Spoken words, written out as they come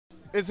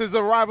This is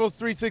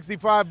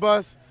Arrivals365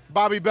 bus.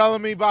 Bobby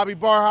Bellamy, Bobby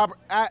Barhopper,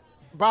 at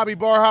Bobby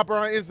Barhopper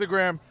on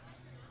Instagram.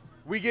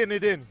 We getting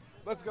it in.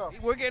 Let's go.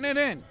 We're getting it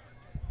in.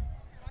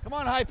 Come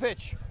on, high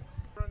pitch.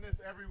 We run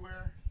this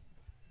everywhere.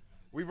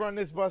 We run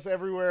this bus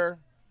everywhere.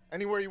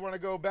 Anywhere you want to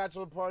go,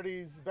 bachelor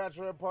parties,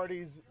 bachelorette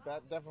parties,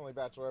 definitely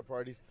bachelorette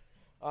parties.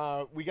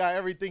 We got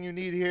everything you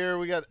need here.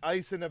 We got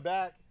ice in the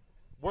back,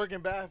 working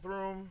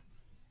bathroom.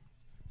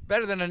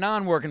 Better than a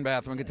non-working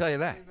bathroom, I can tell you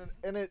that.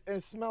 And it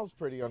smells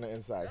pretty on the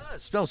inside.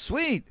 It smells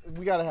sweet.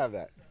 We got to have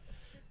that.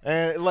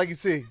 And like you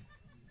see,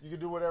 you can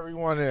do whatever you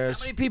want in there. How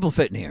many people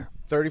fit in here?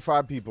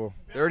 35 people.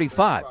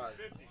 35.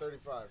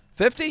 35.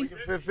 50? We can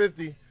fit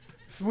 50.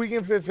 We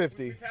can fit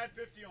 50. We've had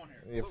 50 on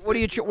here. What do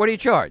you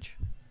charge?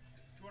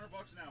 $200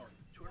 an hour.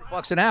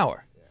 $200 an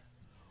hour. Yeah.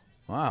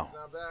 Wow. It's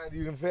not bad.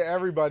 You can fit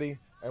everybody,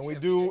 and we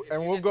do,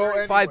 and we'll go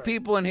anywhere. 5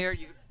 people in here.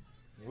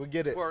 We'll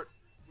get it. We've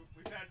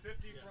had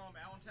 50 from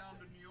Allentown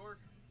to New York.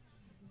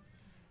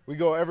 We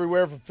go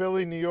everywhere from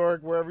Philly, New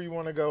York, wherever you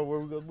want to go.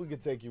 We can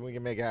take you. We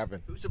can make it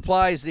happen. Who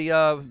supplies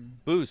the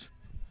booze?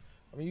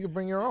 I mean, you can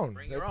bring your own.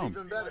 Bring your That's own.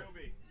 even better.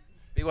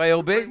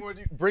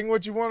 BYOB? Bring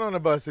what you want on the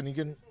bus, and you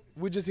can.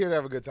 We're just here to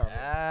have a good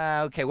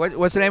time. Okay.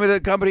 What's the name of the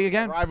company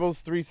again?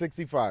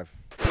 Arrivals365.